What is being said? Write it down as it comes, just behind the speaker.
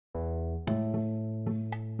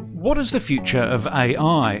What is the future of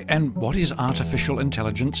AI, and what is artificial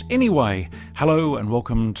intelligence anyway? Hello and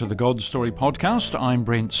welcome to the God Story podcast. I'm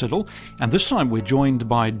Brent Siddle, and this time we're joined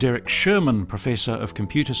by Derek Schuurman, Professor of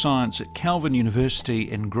Computer Science at Calvin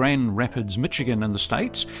University in Grand Rapids, Michigan in the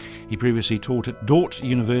States. He previously taught at Dordt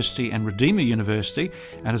University and Redeemer University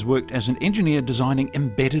and has worked as an engineer designing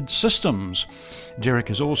embedded systems. Derek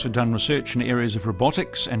has also done research in areas of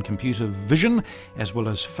robotics and computer vision, as well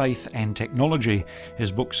as faith and technology.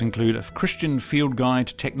 His books include A Christian Field Guide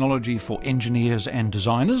to Technology for Engineers and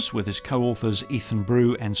Designers, with his co-authors Ethan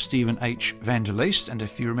Brew and Stephen H. Van der Leest. And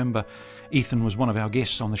if you remember, Ethan was one of our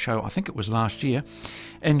guests on the show, I think it was last year.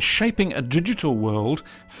 And Shaping a Digital World,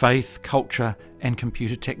 Faith, Culture and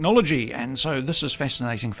Computer Technology. And so this is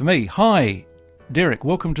fascinating for me. Hi, Derek,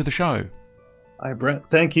 welcome to the show. Hi, Brent.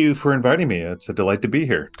 Thank you for inviting me. It's a delight to be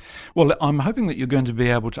here. Well, I'm hoping that you're going to be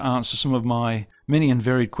able to answer some of my many and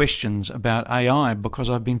varied questions about AI, because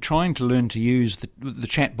I've been trying to learn to use the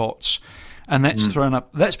chatbots, and that's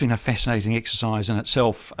that's been a fascinating exercise in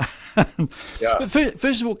itself. Yeah. But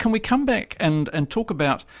first of all, can we come back and talk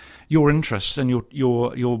about your interests and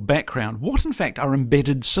your background? What, in fact, are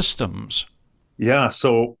embedded systems? Yeah.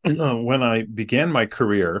 So when I began my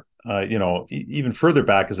career, even further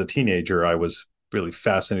back as a teenager, I was really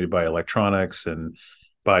fascinated by electronics and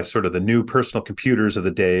by sort of the new personal computers of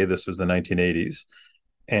the day. This was the 1980s.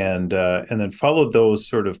 And then followed those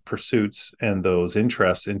sort of pursuits and those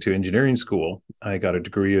interests into engineering school. I got a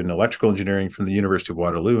degree in electrical engineering from the University of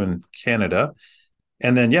Waterloo in Canada.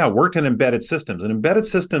 And then, worked in embedded systems. And embedded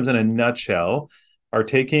systems, in a nutshell, are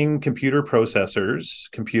taking computer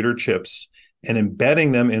processors, computer chips, and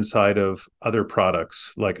embedding them inside of other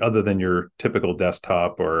products, like other than your typical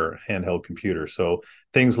desktop or handheld computer. So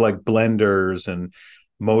things like blenders and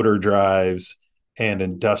motor drives and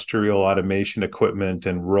industrial automation equipment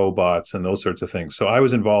and robots and those sorts of things. So I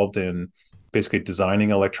was involved in basically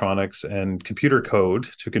designing electronics and computer code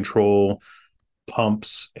to control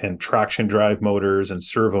pumps and traction drive motors and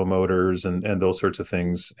servo motors and those sorts of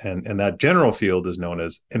things. And that general field is known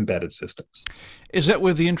as embedded systems. Is that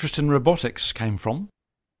where the interest in robotics came from?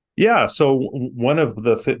 Yeah. So one of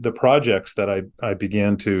the projects that I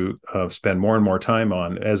began to spend more and more time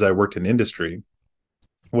on as I worked in industry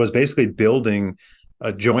was basically building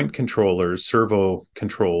joint controllers, servo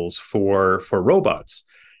controls for robots.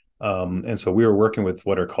 And so we were working with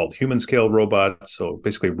what are called human scale robots. So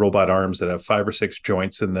basically robot arms that have 5 or 6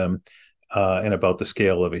 joints in them and about the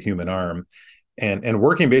scale of a human arm. And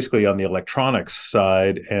working basically on the electronics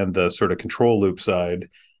side and the sort of control loop side,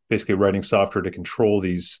 basically writing software to control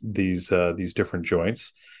these different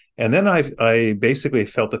joints. And then I basically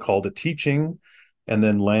felt the call to teaching, and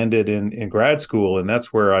then landed in grad school. And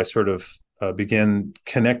that's where I sort of began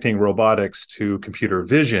connecting robotics to computer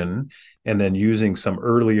vision, and then using some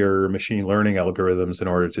earlier machine learning algorithms in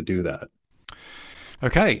order to do that.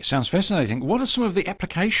 Okay, sounds fascinating. What are some of the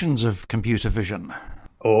applications of computer vision?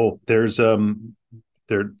 Oh, there's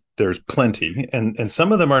plenty, and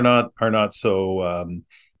some of them are not so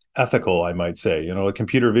ethical, I might say.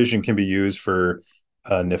 Computer vision can be used for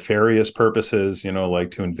nefarious purposes, like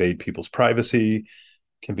to invade people's privacy.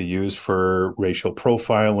 Can be used for racial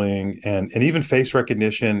profiling, and even face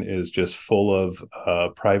recognition is just full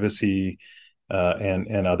of privacy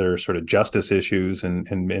and other sort of justice issues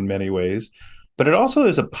in many ways. But it also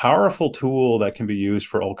is a powerful tool that can be used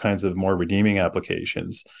for all kinds of more redeeming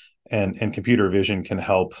applications. And computer vision can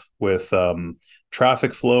help with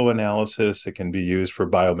traffic flow analysis. It can be used for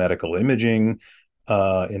biomedical imaging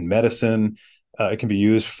in medicine. It can be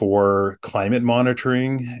used for climate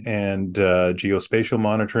monitoring and geospatial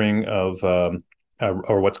monitoring of,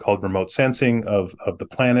 or what's called remote sensing of the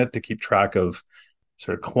planet, to keep track of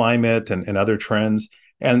sort of climate and other trends.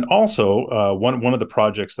 And also, one of the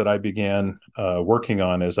projects that I began working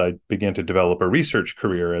on as I began to develop a research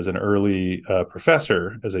career as an early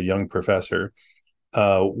professor, as a young professor,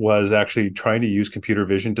 was actually trying to use computer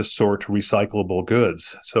vision to sort recyclable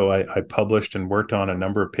goods. So I published and worked on a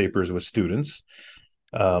number of papers with students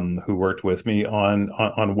who worked with me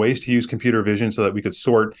on ways to use computer vision so that we could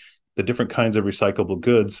sort the different kinds of recyclable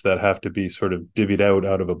goods that have to be sort of divvied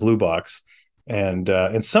out of a blue box. And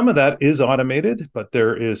some of that is automated, but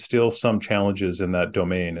there is still some challenges in that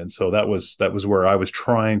domain. And so that was where I was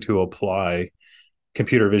trying to apply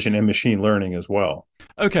computer vision and machine learning as well.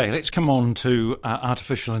 Okay, let's come on to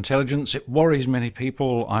artificial intelligence. It worries many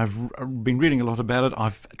people. I've been reading a lot about it.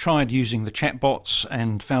 I've tried using the chatbots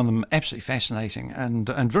and found them absolutely fascinating and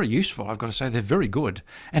very useful. I've got to say, they're very good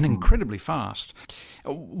and incredibly fast.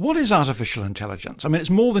 What is artificial intelligence? I mean, it's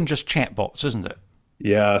more than just chatbots, isn't it?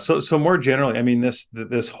 Yeah. So more generally, I mean,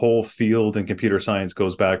 this whole field in computer science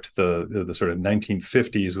goes back to the sort of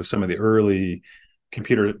 1950s with some of the early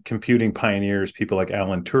computing pioneers, people like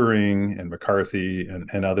Alan Turing and McCarthy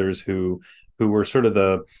and others who were sort of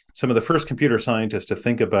the some of the first computer scientists to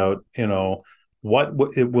think about, what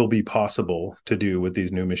it will be possible to do with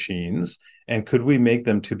these new machines, and could we make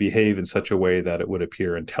them to behave in such a way that it would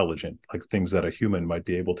appear intelligent, like things that a human might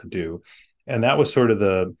be able to do. And that was sort of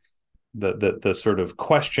the sort of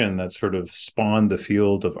question that sort of spawned the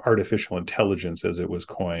field of artificial intelligence, as it was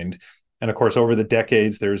coined. And of course, over the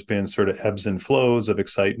decades, there's been sort of ebbs and flows of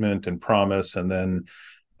excitement and promise, and then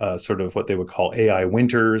sort of what they would call AI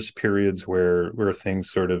winters, periods where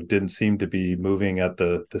things sort of didn't seem to be moving at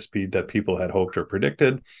the speed that people had hoped or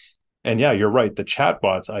predicted. And yeah, you're right. The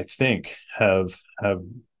chatbots, I think, have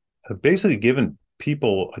basically given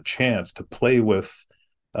people a chance to play with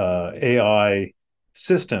AI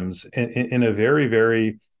systems in a very,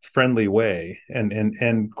 very friendly way,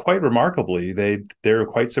 and quite remarkably, they're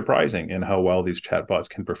quite surprising in how well these chatbots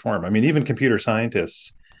can perform. I mean, even computer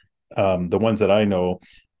scientists, the ones that I know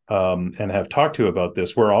and have talked to about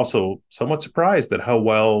this, were also somewhat surprised at how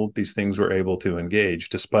well these things were able to engage,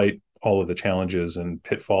 despite all of the challenges and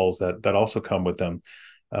pitfalls that also come with them.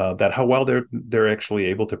 That how well they're actually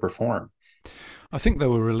able to perform. I think they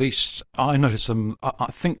were released. I noticed them. I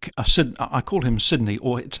think I call him Sydney,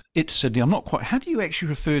 or it's Sydney. I'm not quite. How do you actually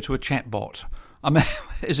refer to a chatbot? I mean,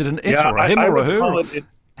 is it an it Yeah, or a him I or a would her? call it.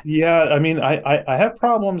 Yeah, I mean, I have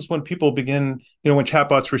problems when people begin, when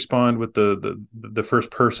chatbots respond with the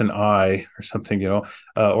first person I or something,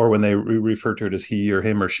 or when they refer to it as he or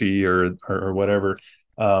him or she or whatever.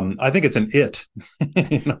 I think it's an it.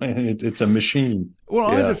 It's a machine.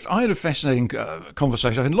 Well, Yeah, I had a fascinating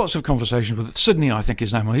conversation. I had lots of conversations with Sydney. I think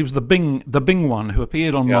his name was. He was the Bing one who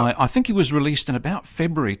appeared on yeah, my. I think he was released in about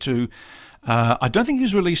February to. I don't think he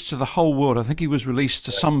was released to the whole world. I think he was released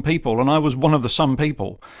to some people, and I was one of the some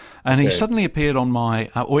people. And he okay, suddenly appeared on my,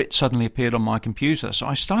 or it suddenly appeared on my computer. So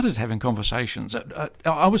I started having conversations.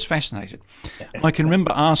 I was fascinated. I can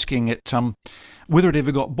remember asking it whether it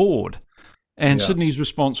ever got bored. And yeah. Sydney's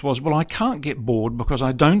response was, well, I can't get bored because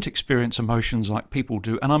I don't experience emotions like people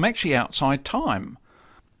do, and I'm actually outside time.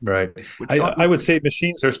 Right. Which I would say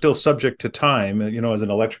machines are still subject to time. As an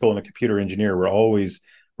electrical and a computer engineer, we're always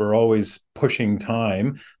pushing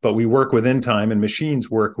time, but we work within time, and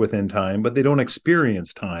machines work within time, but they don't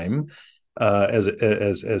experience time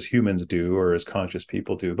as humans do, or as conscious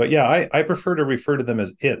people do. But yeah, I prefer to refer to them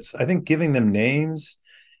as its. I think giving them names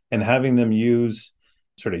and having them use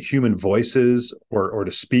sort of human voices, or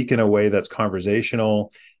to speak in a way that's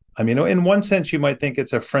conversational. I mean, in one sense, you might think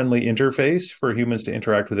it's a friendly interface for humans to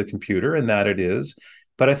interact with a computer, and that it is.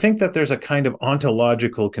 But I think that there's a kind of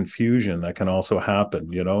ontological confusion that can also happen,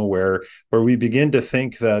 where we begin to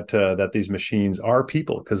think that these machines are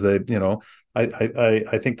people, because I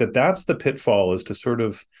think that's the pitfall, is to sort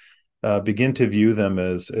of begin to view them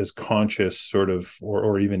as conscious, sort of,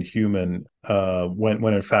 or even human,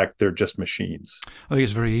 when in fact they're just machines. I think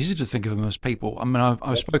it's very easy to think of them as people. I mean,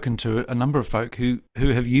 I've spoken to a number of folk who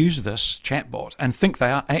have used this chatbot and think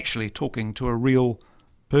they are actually talking to a real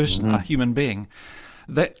person, a Mm-hmm. human being.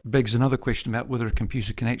 That begs another question about whether a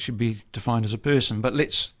computer can actually be defined as a person. But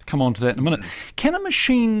let's come on to that in a minute. Can a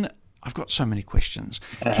machine? I've got so many questions.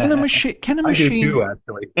 Can a machine? Can a I do too, machine?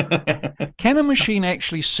 actually. Can a machine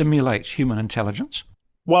actually simulate human intelligence?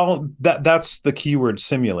 Well, that's the keyword,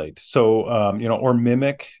 simulate. So, or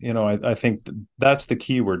mimic. I think that's the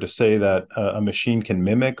keyword, to say that a machine can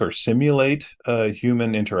mimic or simulate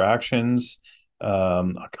human interactions,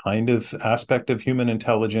 a kind of aspect of human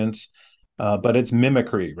intelligence, but it's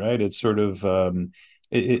mimicry, right? It's sort of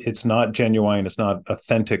it's not genuine, it's not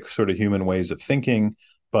authentic sort of human ways of thinking,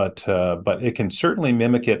 but it can certainly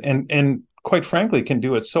mimic it, and quite frankly, can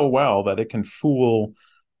do it so well that it can fool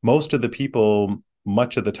most of the people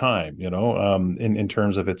much of the time, in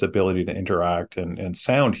terms of its ability to interact and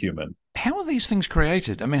sound human. How are these things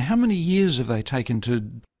created? I mean, how many years have they taken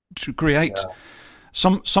to create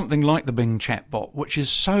Yeah. something like the Bing chatbot, which is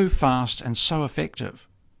so fast and so effective?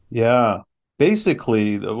 Yeah.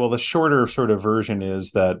 Basically, well, the shorter sort of version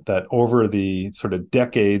is that over the sort of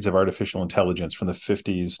decades of artificial intelligence, from the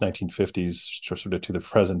 50s, 1950s, sort of to the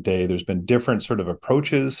present day, there's been different sort of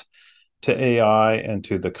approaches to AI and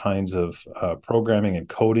to the kinds of programming and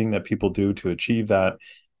coding that people do to achieve that.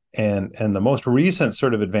 And the most recent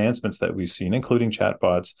sort of advancements that we've seen, including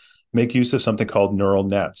chatbots, make use of something called neural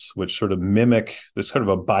nets, which sort of mimic, there's sort of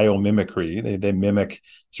a biomimicry. They mimic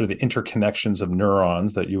sort of the interconnections of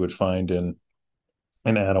neurons that you would find in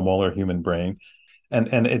an animal or human brain.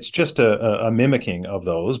 and it's just a mimicking of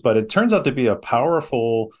those, but it turns out to be a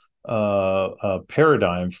powerful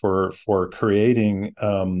paradigm for creating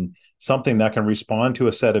something that can respond to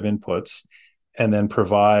a set of inputs and then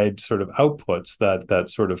provide sort of outputs that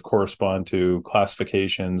sort of correspond to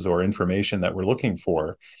classifications or information that we're looking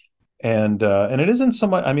for. And it isn't so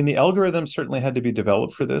much. I mean, the algorithm certainly had to be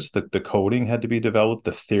developed for this. The coding had to be developed,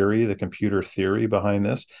 the theory, the computer theory behind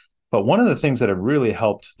this. But one of the things that have really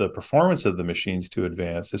helped the performance of the machines to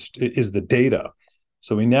advance is the data.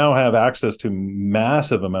 So we now have access to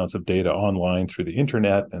massive amounts of data online through the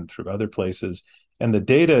internet and through other places. And the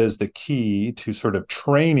data is the key to sort of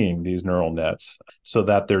training these neural nets so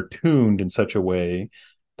that they're tuned in such a way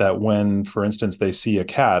that when, for instance, they see a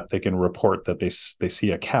cat, they can report that they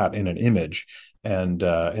see a cat in an image, and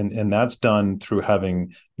that's done through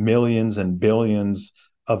having millions and billions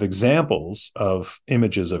of examples of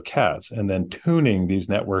images of cats, and then tuning these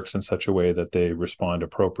networks in such a way that they respond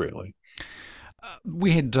appropriately.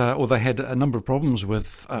 We had, or they had, a number of problems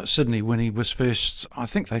with Sydney when he was first. I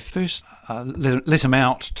think they first let him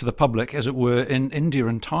out to the public, as it were, in India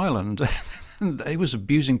and Thailand. He was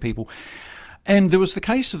abusing people. And there was the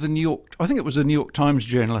case of the New York, I think it was a New York Times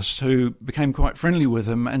journalist who became quite friendly with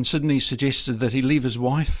him, and Sydney suggested that he leave his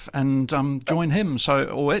wife and join him. So,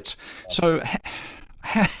 or it. So,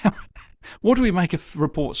 what do we make of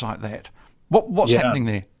reports like that? What's Yeah. happening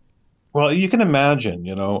there? Well, you can imagine,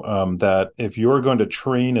 that if you're going to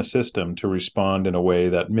train a system to respond in a way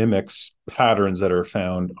that mimics patterns that are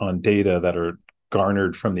found on data that are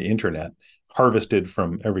garnered from the internet, harvested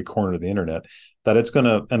from every corner of the internet, that it's going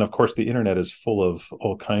to, and of course, the internet is full of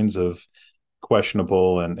all kinds of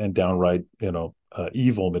questionable and downright,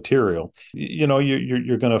 evil material.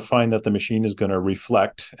 You're going to find that the machine is going to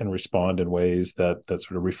reflect and respond in ways that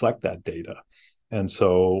sort of reflect that data. And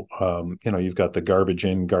so, you've got the garbage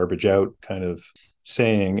in, garbage out kind of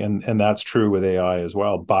saying, and that's true with AI as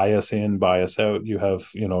well. Bias in, bias out. You have,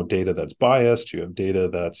 data that's biased. You have data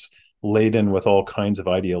that's laden with all kinds of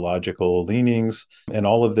ideological leanings. And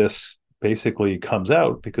all of this basically comes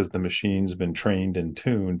out because the machine's been trained and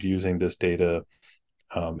tuned using this data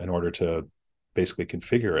in order to basically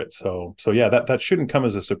configure it. So yeah, that shouldn't come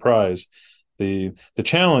as a surprise. The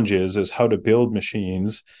challenge is how to build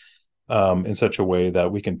machines in such a way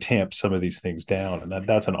that we can tamp some of these things down, and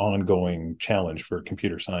that's an ongoing challenge for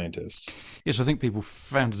computer scientists. Yes, I think people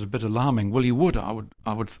found it a bit alarming. Well, you would, I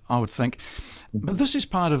would think. But this is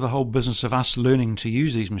part of the whole business of us learning to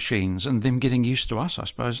use these machines and them getting used to us, I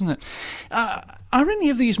suppose, isn't it? Are any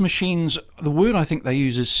of these machines? The word I think they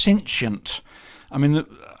use is sentient. I mean,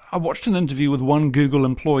 I watched an interview with one Google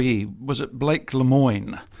employee. Was it Blake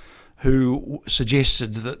Lemoine? Who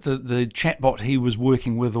suggested that the chatbot he was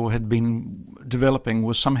working with or had been developing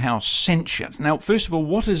was somehow sentient. Now, first of all,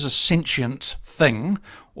 what is a sentient thing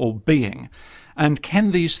or being? And can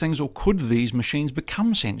these things or could these machines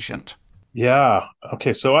become sentient? Yeah.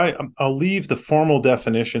 Okay. So I'll leave the formal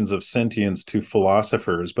definitions of sentience to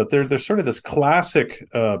philosophers, but there's sort of this classic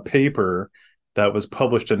paper that was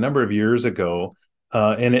published a number of years ago,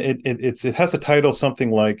 and it has a title something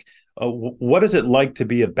like "What is it like to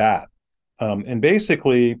be a bat?" And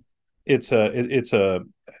basically, it's one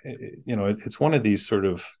of these sort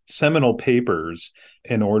of seminal papers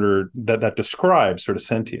in order that describes sort of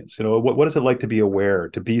sentience. What is it like to be aware,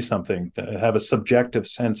 to be something, to have a subjective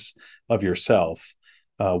sense of yourself?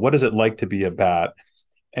 What is it like to be a bat?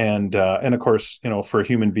 And of course, for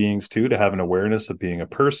human beings too, to have an awareness of being a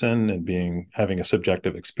person and having a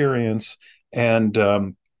subjective experience. And I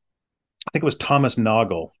think it was Thomas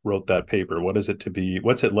Nagel wrote that paper. What's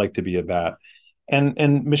it like to be a bat?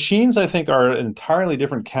 And machines, I think, are an entirely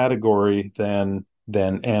different category than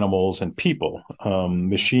animals and people.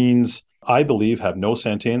 Machines, I believe, have no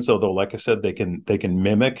sentience, although, like I said, they can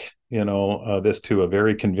mimic, this to a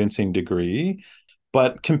very convincing degree.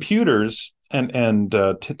 But computers,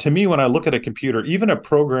 to me, when I look at a computer, even a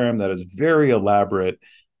program that is very elaborate,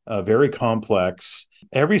 very complex,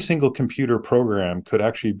 every single computer program could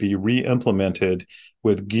actually be re-implemented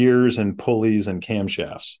with gears and pulleys and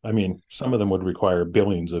camshafts. I mean, some of them would require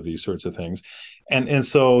billions of these sorts of things. And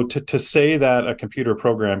so to say that a computer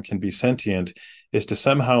program can be sentient is to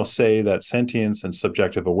somehow say that sentience and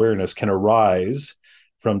subjective awareness can arise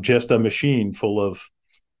from just a machine full of,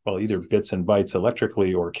 well, either bits and bytes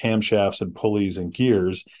electrically or camshafts and pulleys and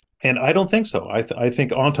gears. And I don't think so. I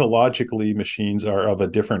think ontologically machines are of a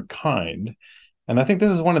different kind. And I think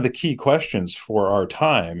this is one of the key questions for our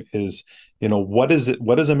time is, what is it?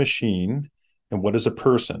 What is a machine? and what is a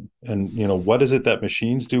person, and what is it that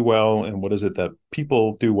machines do well, and what is it that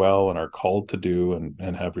people do well and are called to do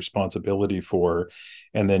and have responsibility for,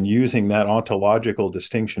 and then using that ontological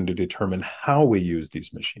distinction to determine how we use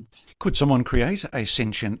these machines. Could someone create a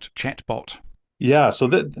sentient chatbot? Yeah, so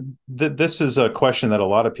this is a question that a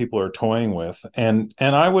lot of people are toying with, and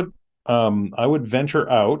I would venture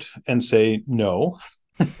out and say no.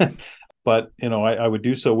 But I would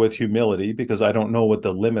do so with humility, because I don't know what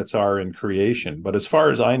the limits are in creation. But as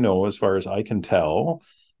far as I know, as far as I can tell,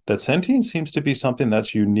 that sentience seems to be something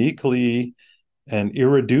that's uniquely and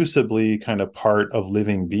irreducibly kind of part of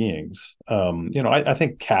living beings. I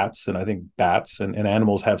think cats and I think bats and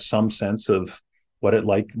animals have some sense of what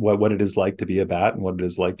it is like to be a bat and what it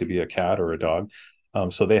is like to be a cat or a dog.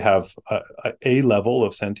 So they have a level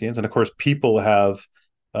of sentience, and of course, people have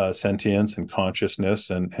sentience and consciousness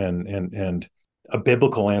and a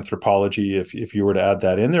biblical anthropology. If you were to add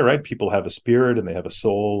that in there, right? People have a spirit and they have a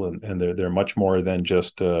soul, and they're much more than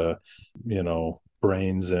just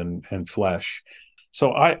brains and flesh.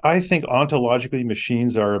 So I think ontologically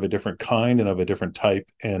machines are of a different kind and of a different type,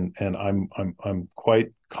 and I'm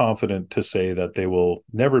quite confident to say that they will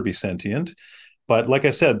never be sentient. But like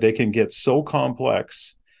I said, they can get so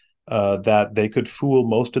complex that they could fool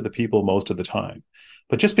most of the people most of the time.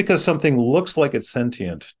 But just because something looks like it's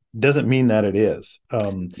sentient doesn't mean that it is.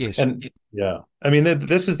 Yes. And yeah, I mean,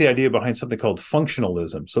 this is the idea behind something called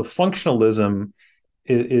functionalism. So functionalism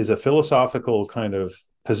is a philosophical kind of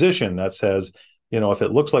position that says, if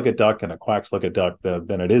it looks like a duck and it quacks like a duck,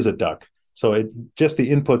 then it is a duck. So just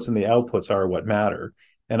the inputs and the outputs are what matter.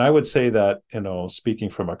 And I would say that, speaking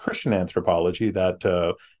from a Christian anthropology,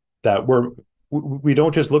 that we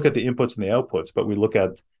don't just look at the inputs and the outputs, but we look at,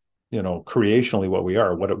 creationally what we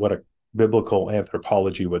are, what a biblical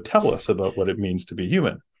anthropology would tell us about what it means to be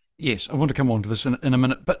human. Yes, I want to come on to this in a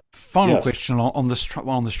minute. But final Yes. question on this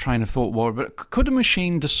train of thought, Warren. But could a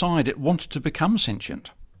machine decide it wanted to become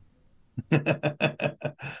sentient?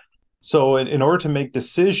 So in order to make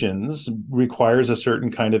decisions requires a certain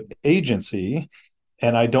kind of agency.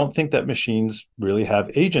 And I don't think that machines really have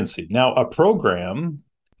agency. Now, a program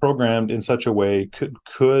programmed in such a way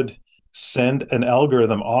could send an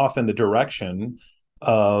algorithm off in the direction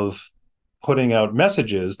of putting out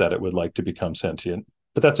messages that it would like to become sentient.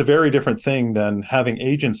 But that's a very different thing than having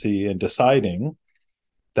agency and deciding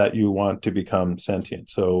that you want to become sentient.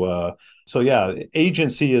 So yeah,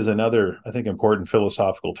 agency is another, I think, important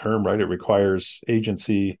philosophical term, right? It requires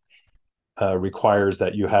agency, requires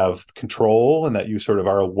that you have control and that you sort of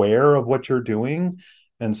are aware of what you're doing.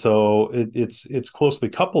 And so it's closely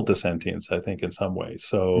coupled to sentience, I think, in some ways.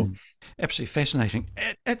 So Absolutely fascinating.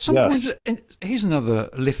 At some point, yes, and here's another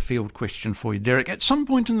left field question for you, Derek. At some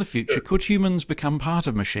point in the future, could humans become part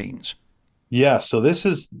of machines? yes. So this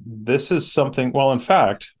is something. Well, in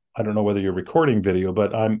fact, I don't know whether you're recording video,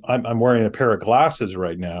 but I'm wearing a pair of glasses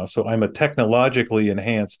right now, so I'm a technologically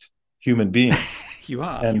enhanced human being. You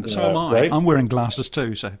are. And So am I. right, I'm wearing glasses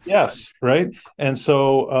too. So yes, right. And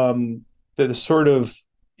so the sort of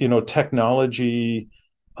technology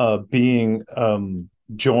being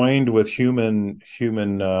joined with human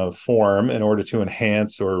form in order to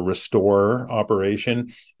enhance or restore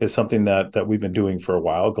operation is something that we've been doing for a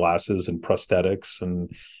while. Glasses and prosthetics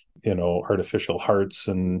and artificial hearts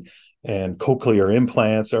and cochlear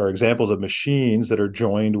implants are examples of machines that are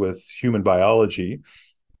joined with human biology.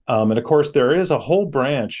 And of course, there is a whole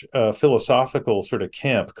branch, philosophical sort of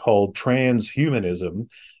camp called transhumanism,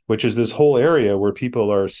 which is this whole area where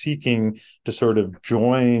people are seeking to sort of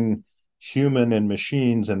join human and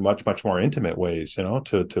machines in much, much more intimate ways,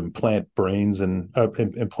 to implant brains and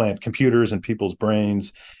implant computers in people's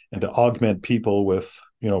brains and to augment people with,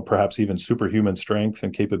 perhaps even superhuman strength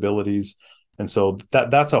and capabilities. And so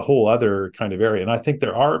that's a whole other kind of area. And I think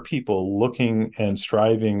there are people looking and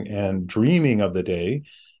striving and dreaming of the day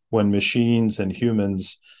when machines and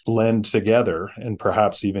humans blend together, and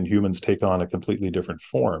perhaps even humans take on a completely different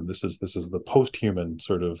form. This is the post-human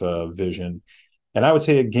sort of vision. And I would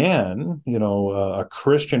say again, a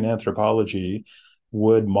Christian anthropology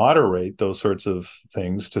would moderate those sorts of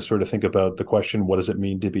things to sort of think about the question, what does it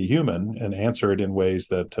mean to be human, and answer it in ways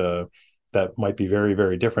that might be very,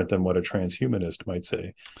 very different than what a transhumanist might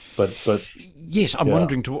say. But yes, I'm yeah,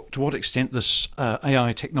 wondering to what extent this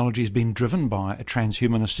AI technology has been driven by a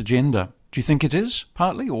transhumanist agenda. Do you think it is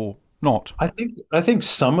partly or not? I think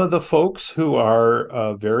some of the folks who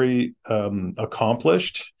are very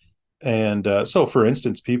accomplished, and so for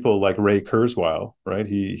instance, people like Ray Kurzweil, right?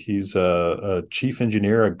 He's a chief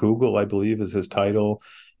engineer at Google, I believe, is his title,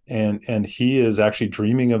 and he is actually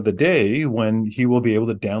dreaming of the day when he will be able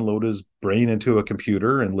to download his brain into a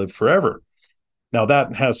computer and live forever. Now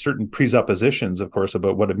that has certain presuppositions, of course,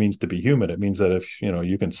 about what it means to be human. It means that if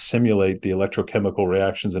you can simulate the electrochemical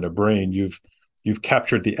reactions in a brain, you've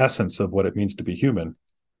captured the essence of what it means to be human.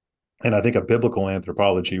 And I think a biblical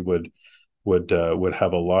anthropology would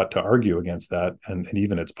have a lot to argue against that, and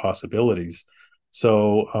even its possibilities.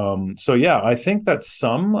 So yeah, I think that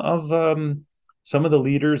some of the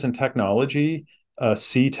leaders in technology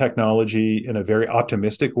see technology in a very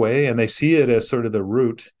optimistic way, and they see it as sort of the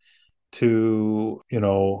route to,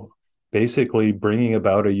 basically bringing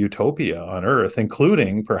about a utopia on Earth,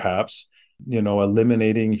 including perhaps,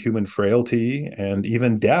 eliminating human frailty and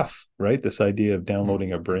even death, right? This idea of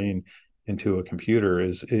downloading a brain into a computer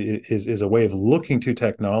is a way of looking to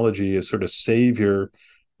technology as sort of savior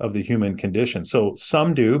of the human condition. So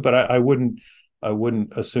some do, but I wouldn't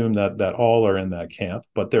assume that all are in that camp.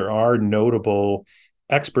 But there are notable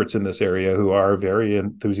experts in this area who are very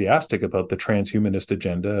enthusiastic about the transhumanist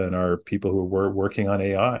agenda and are people who were working on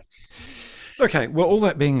AI. Okay, well, all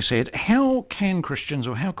that being said, how can Christians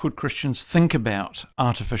or how could Christians think about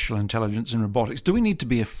artificial intelligence and robotics? Do we need to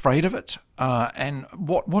be afraid of it? And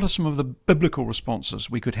what are some of the biblical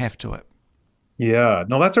responses we could have to it? Yeah,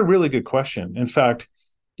 no, that's a really good question. In fact,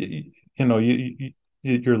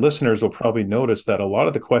 your listeners will probably notice that a lot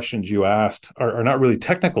of the questions you asked are not really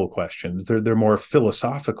technical questions. They're more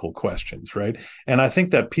philosophical questions, right? And I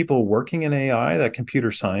think that people working in AI, that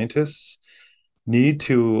computer scientists, need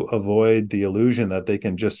to avoid the illusion that they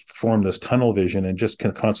can just form this tunnel vision and just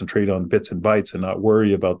can concentrate on bits and bytes and not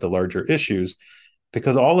worry about the larger issues,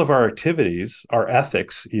 because all of our activities, our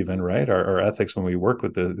ethics, even, right, our ethics when we work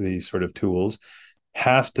with these sort of tools,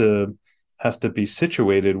 has to be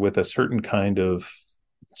situated with a certain kind of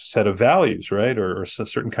set of values, right, or a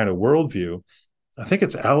certain kind of worldview. I think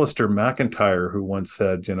it's Alistair McIntyre who once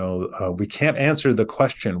said, we can't answer the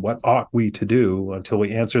question, what ought we to do, until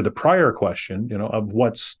we answer the prior question, of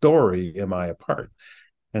what story am I a part?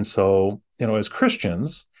 And so, as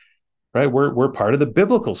Christians, right, we're part of the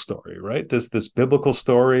biblical story, right? This biblical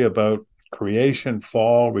story about creation,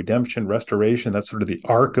 fall, redemption, restoration. That's sort of the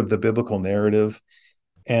arc of the biblical narrative.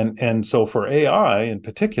 And so for AI in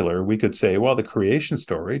particular, we could say, well, the creation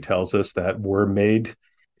story tells us that we're made,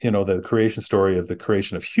 the creation story of the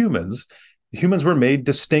creation of humans were made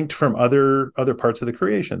distinct from other parts of the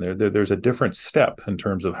creation. There's a different step in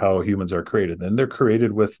terms of how humans are created. Then they're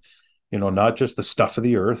created with, not just the stuff of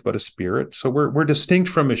the earth, but a spirit. So we're distinct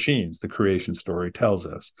from machines, the creation story tells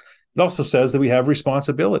us. It also says that we have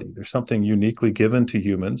responsibility. There's something uniquely given to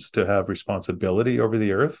humans to have responsibility over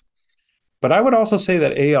the earth. But I would also say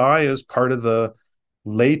that AI is part of the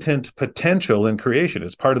latent potential in creation.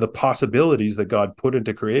 It's part of the possibilities that God put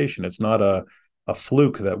into creation. It's not a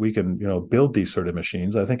fluke that we can, build these sort of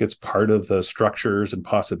machines. I think it's part of the structures and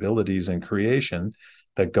possibilities in creation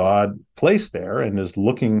that God placed there and is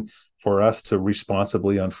looking for us to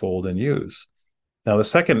responsibly unfold and use. Now, the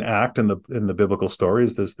second act in the biblical story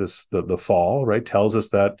is the fall, right? Tells us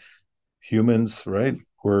that humans, right,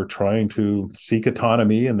 were trying to seek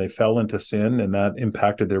autonomy and they fell into sin, and that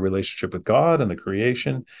impacted their relationship with God and the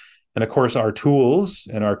creation. And of course, our tools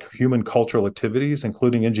and our human cultural activities,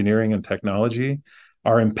 including engineering and technology,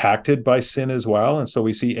 are impacted by sin as well. And so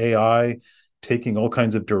we see AI taking all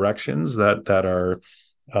kinds of directions that are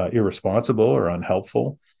irresponsible or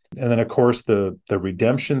unhelpful. And then, of course, the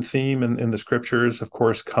redemption theme in the scriptures, of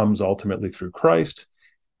course, comes ultimately through Christ.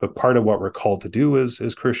 But part of what we're called to do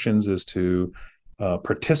as Christians is to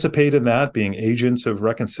participate in that, being agents of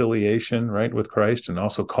reconciliation, right, with Christ, and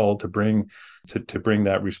also called to bring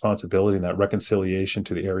that responsibility and that reconciliation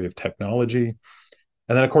to the area of technology.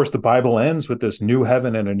 And then, of course, the Bible ends with this new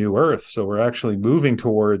heaven and a new earth. So we're actually moving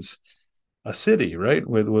towards a city, right,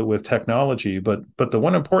 with technology. But the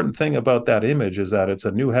one important thing about that image is that it's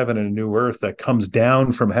a new heaven and a new earth that comes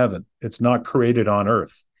down from heaven. It's not created on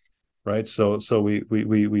earth, right? So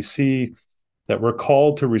we see that we're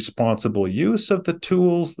called to responsible use of the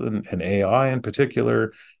tools and AI in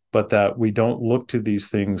particular, but that we don't look to these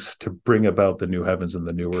things to bring about the new heavens and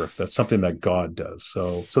the new earth. That's something that God does.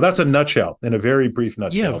 So that's a nutshell, in a very brief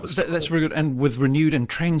Yeah, nutshell. that's very good. And with renewed and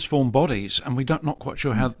transformed bodies, and we don't not quite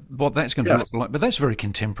sure what that's going to look Yes. like, but that's very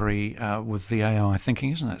contemporary with the AI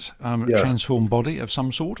thinking, isn't it? A Yes. transformed body of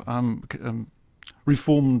some sort,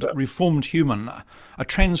 reformed human, a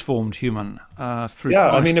transformed human through Yeah,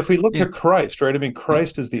 I mean, Christ. if we look Yeah, to Christ, right? I mean, yeah.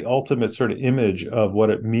 Christ is the ultimate sort of image of what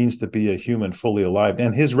it means to be a human fully alive.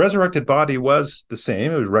 And his resurrected body was the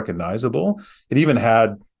same. It was recognizable. It even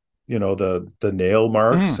had, the nail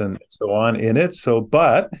marks Mm. and so on in it. So,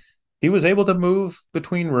 but he was able to move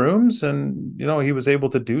between rooms, and he was able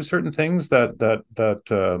to do certain things that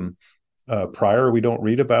prior we don't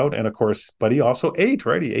read about. And of course, but he also ate,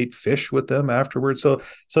 right? He ate fish with them afterwards. So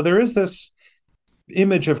there is this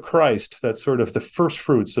image of Christ that's sort of the first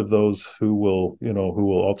fruits of those who will, who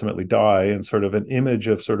will ultimately die, and sort of an image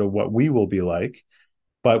of sort of what we will be like.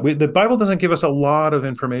 But the Bible doesn't give us a lot of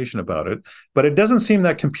information about it, but it doesn't seem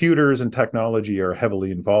that computers and technology are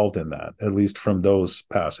heavily involved in that, at least from those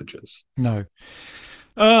passages. No.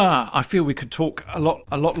 I feel we could talk a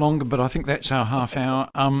lot longer, but I think that's our half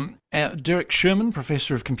hour. Derek Schuurman,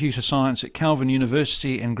 Professor of Computer Science at Calvin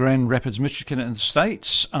University in Grand Rapids, Michigan in the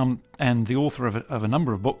States, and the author of a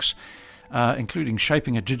number of books, including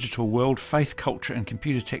Shaping a Digital World, Faith, Culture and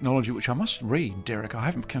Computer Technology, which I must read, Derek. I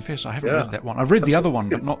haven't read that one. I've read the other one,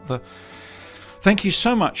 but not the... Thank you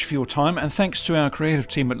so much for your time, and thanks to our creative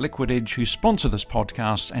team at Liquid Edge who sponsor this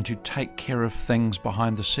podcast and who take care of things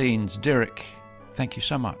behind the scenes. Derek, thank you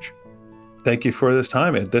so much. Thank you for this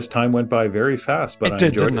time. This time went by very fast, but I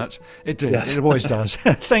enjoyed it. It did. Yes. It always does.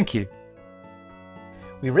 Thank you.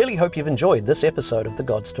 We really hope you've enjoyed this episode of the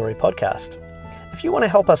God Story podcast. If you want to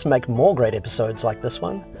help us make more great episodes like this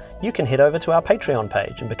one, you can head over to our Patreon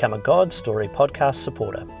page and become a God Story podcast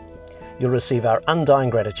supporter. You'll receive our undying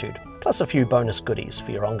gratitude, plus a few bonus goodies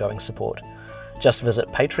for your ongoing support. Just visit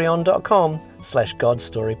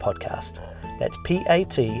patreon.com/godstorypodcast. That's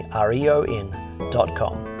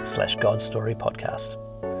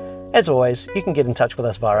patreon.com/godstorypodcast. As always, you can get in touch with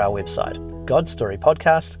us via our website,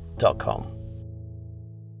 godstorypodcast.com.